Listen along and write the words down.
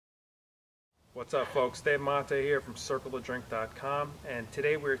What's up, folks? Dave Monte here from CircleToDrink.com, and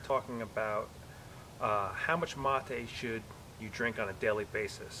today we're talking about how much mate should you drink on a daily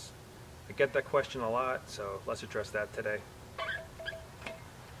basis. I get that question a lot, so let's address that today.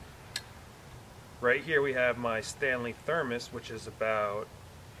 Right here we have my Stanley thermos, which is about,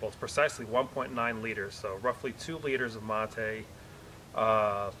 well, it's precisely 1.9 liters, so roughly 2 liters of mate.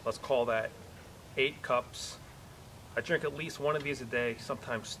 Let's call that 8 cups. I drink at least one of these a day,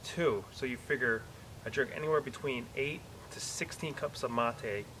 sometimes 2. So you figure I drink anywhere between 8 to 16 cups of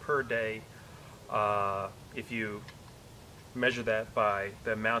mate per day. If you measure that by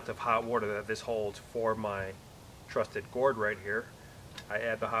the amount of hot water that this holds for my trusted gourd right here, I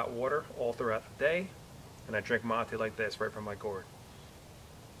add the hot water all throughout the day, and I drink mate like this right from my gourd.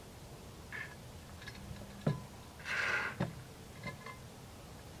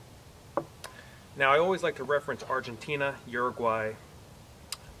 Now, I always like to reference Argentina, Uruguay,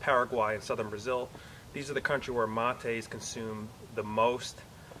 Paraguay, and southern Brazil. These are the countries where mate is consumed the most.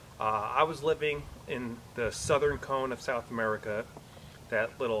 I was living in the southern cone of South America,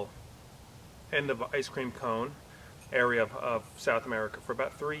 that little end of ice cream cone area of South America, for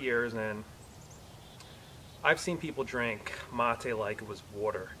about 3 years, and I've seen people drink mate like it was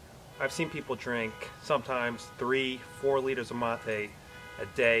water. I've seen people drink sometimes 3-4 liters of mate a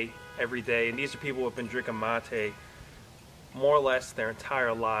day, every day, and these are people who have been drinking mate more or less their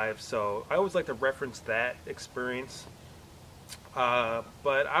entire lives. So I always like to reference that experience.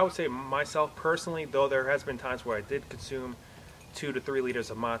 But I would say myself personally, though there has been times where I did consume 2 to 3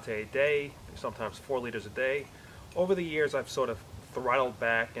 liters of mate a day, sometimes 4 liters a day, over the years I've sort of throttled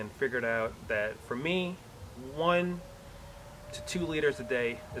back and figured out that for me, 1 to 2 liters a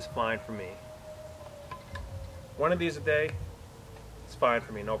day is fine for me. One of these a day, it's fine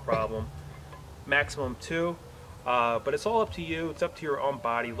for me, no problem. Maximum 2, but it's all up to you. It's up to your own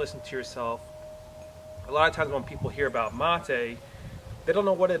body. Listen to yourself. A lot of times when people hear about mate, they don't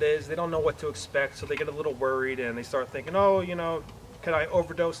know what it is. They don't know what to expect, so they get a little worried and they start thinking, oh, you know, can I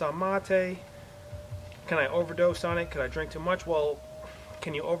overdose on mate? Can I overdose on it? Could I drink too much? Well,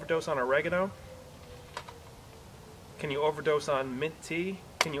 can you overdose on oregano? Can you overdose on mint tea?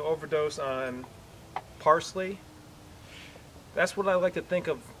 Can you overdose on parsley? That's what I like to think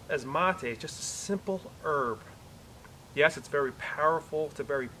of as mate. It's just a simple herb. Yes, it's very powerful. It's a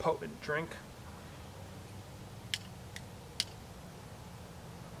very potent drink.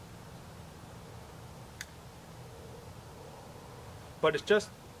 But it's just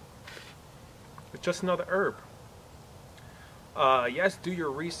another herb. Yes, do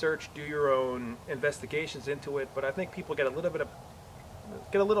your research, do your own investigations into it, but I think people get a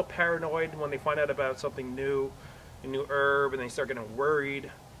little paranoid when they find out about something new, a new herb, and they start getting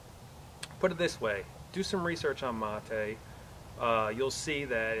worried. Put it this way, do some research on mate. You'll see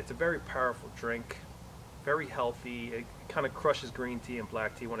that it's a very powerful drink, very healthy. It kind of crushes green tea and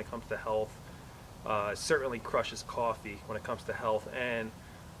black tea when it comes to health. It certainly crushes coffee when it comes to health, and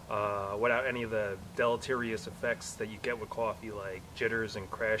without any of the deleterious effects that you get with coffee, like jitters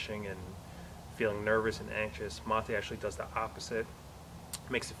and crashing and feeling nervous and anxious. Mate actually does the opposite.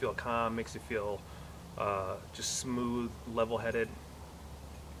 Makes you feel calm, makes you feel just smooth, level-headed.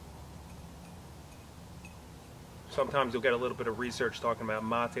 Sometimes you'll get a little bit of research talking about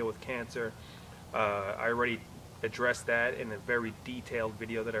mate with cancer. I already addressed that in a very detailed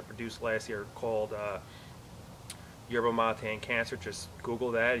video that I produced last year called Yerba Mate and Cancer. Just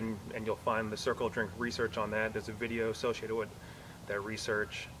Google that and you'll find the Circle Drink research on that. There's a video associated with that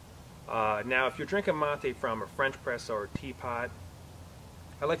research. Now, if you're drinking mate from a French press or a teapot,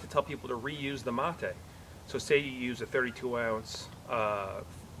 I like to tell people to reuse the mate. So say you use a 32-ounce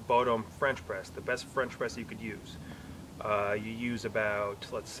Bodum French press, the best French press you could use. You use about,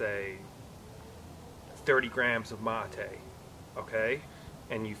 let's say, 30 grams of mate, okay?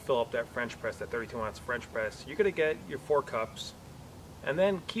 And you fill up that French press, that 32-ounce French press. You're gonna get your 4 cups, and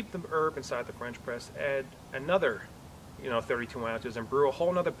then keep the herb inside the French press. Add another, 32 ounces, and brew a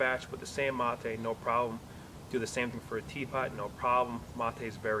whole nother batch with the same mate, no problem. Do the same thing for a teapot, no problem. Mate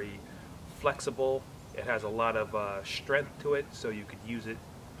is very flexible. It has a lot of strength to it, so you could use it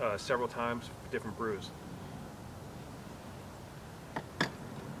several times for different brews.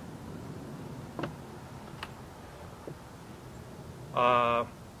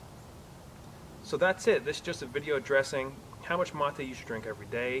 So that's it. This is just a video addressing how much mate you should drink every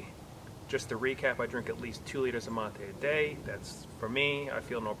day. Just to recap, I drink at least 2 liters of mate a day. That's, for me, I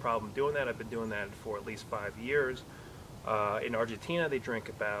feel no problem doing that. I've been doing that for at least 5 years. In Argentina, they drink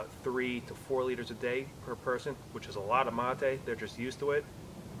about 3 to 4 liters a day per person, which is a lot of mate. They're just used to it.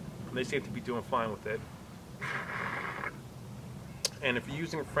 And they seem to be doing fine with it. And if you're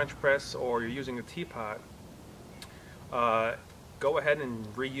using a French press or you're using a teapot, go ahead and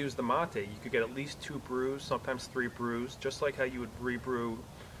reuse the mate. You could get at least 2 brews, sometimes 3 brews, just like how you would rebrew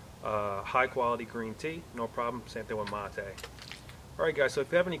high quality green tea. No problem, same thing with mate. Alright guys, so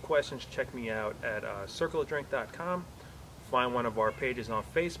if you have any questions, check me out at circleofdrink.com. Find one of our pages on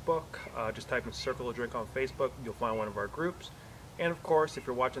Facebook. Just type in Circle of Drink on Facebook, you'll find one of our groups. And of course, if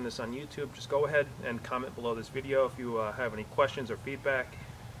you're watching this on YouTube, just go ahead and comment below this video if you have any questions or feedback.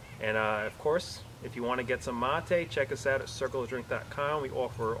 And of course, if you want to get some mate, check us out at circleofdrink.com. We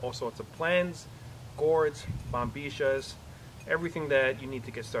offer all sorts of blends, gourds, bombishas, everything that you need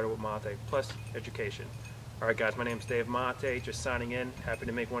to get started with mate, plus education. Alright guys, my name is Dave Mate, just signing in. Happy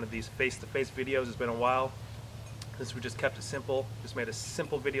to make one of these face-to-face videos. It's been a while since we just kept it simple. Just made a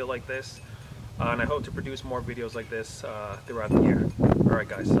simple video like this. And I hope to produce more videos like this throughout the year. Alright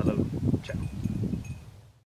guys, salud. Ciao.